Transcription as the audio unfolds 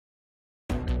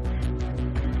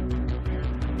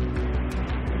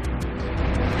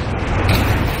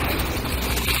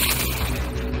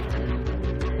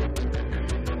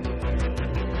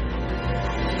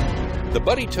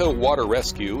buddy tow water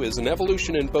rescue is an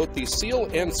evolution in both the SEAL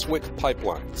and SWCC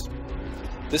pipelines.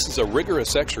 This is a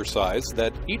rigorous exercise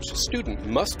that each student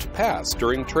must pass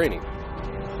during training.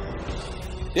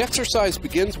 The exercise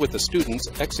begins with the students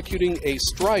executing a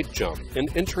stride jump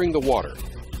and entering the water.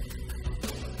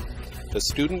 The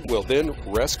student will then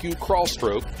rescue crawl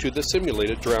stroke to the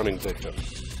simulated drowning victim.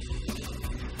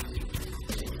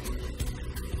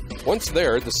 Once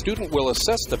there, the student will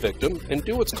assess the victim and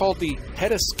do what's called the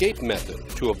head escape method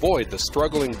to avoid the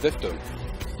struggling victim.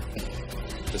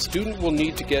 The student will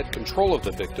need to get control of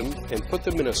the victim and put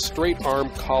them in a straight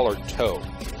arm collared tow.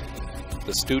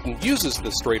 The student uses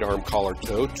the straight arm collared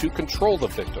tow to control the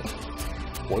victim.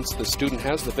 Once the student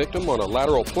has the victim on a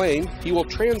lateral plane, he will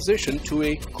transition to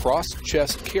a cross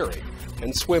chest carry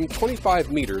and swim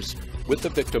 25 meters with the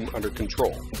victim under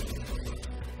control.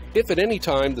 If at any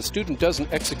time the student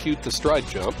doesn't execute the stride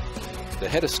jump, the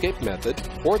head escape method,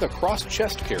 or the cross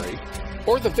chest carry,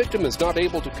 or the victim is not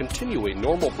able to continue a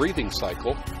normal breathing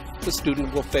cycle, the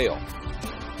student will fail.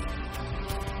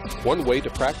 One way to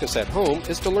practice at home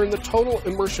is to learn the total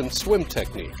immersion swim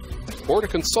technique, or to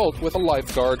consult with a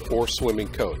lifeguard or swimming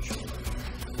coach.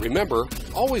 Remember,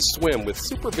 always swim with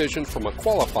supervision from a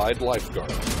qualified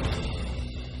lifeguard.